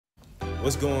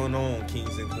What's going on,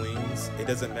 kings and queens? It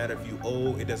doesn't matter if you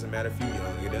old, it doesn't matter if you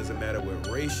young, it doesn't matter what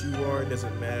race you are, it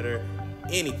doesn't matter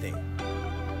anything.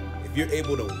 If you're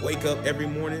able to wake up every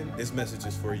morning, this message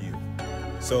is for you.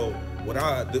 So what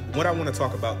I want to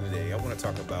talk about today, I want to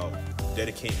talk about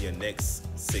dedicating your next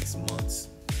 6 months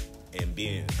and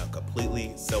being a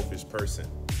completely selfish person,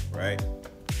 right?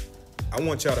 I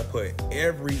want y'all to put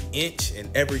every inch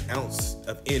and every ounce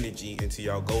of energy into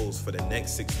y'all goals for the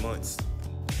next 6 months.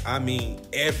 I mean,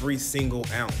 every single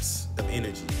ounce of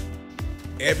energy,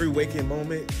 every waking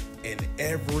moment, and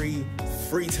every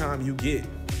free time you get.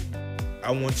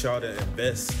 I want y'all to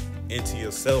invest into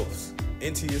yourselves,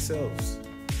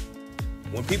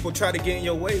 When people try to get in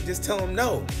your way, just tell them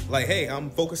no. Like, hey,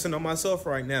 I'm focusing on myself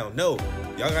right now. No,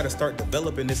 y'all got to start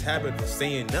developing this habit of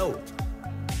saying no.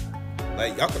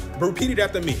 Like, y'all can repeat it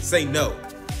after me. Say no.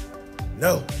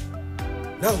 No.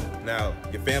 No. Now,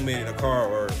 your family in the car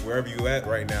or wherever you at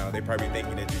right now, they probably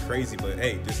thinking that you're crazy. But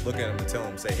hey, just look at them and tell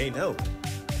them, say, hey, no.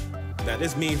 Now,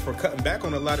 this means for cutting back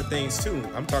on a lot of things, too.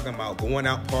 I'm talking about going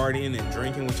out partying and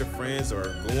drinking with your friends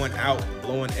or going out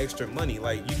blowing extra money.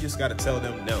 Like, you just got to tell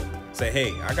them no. Say,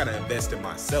 hey, I got to invest in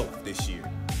myself this year.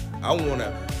 I want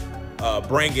to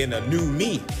bring in a new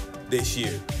me this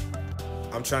year.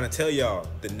 I'm trying to tell y'all,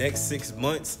 the next 6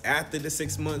 months, after the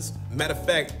 6 months, matter of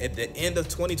fact, at the end of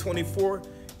 2024,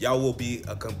 y'all will be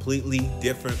a completely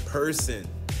different person.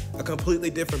 A completely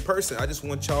different person. I just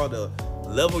want y'all to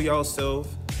level yourself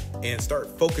and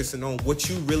start focusing on what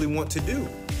you really want to do.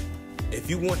 If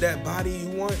you want that body you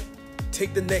want,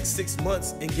 take the next 6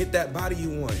 months and get that body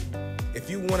you want. If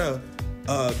you want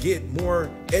to get more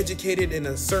educated in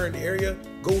a certain area,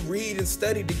 go read and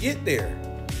study to get there.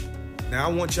 Now, I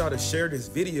want y'all to share this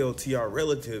video to your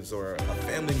relatives or a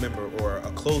family member or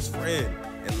a close friend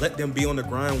and let them be on the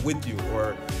grind with you.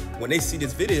 Or when they see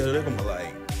this video, they're gonna be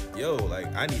like, yo, like,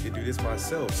 I need to do this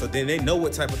myself. So then they know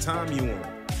what type of time you want.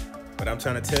 But I'm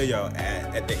trying to tell y'all,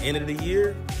 at the end of the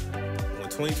year, when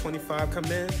 2025 come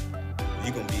in,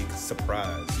 you're going to be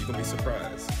surprised. You're going to be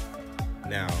surprised.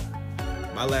 Now,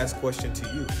 my last question to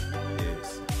you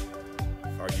is,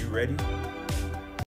 are you ready?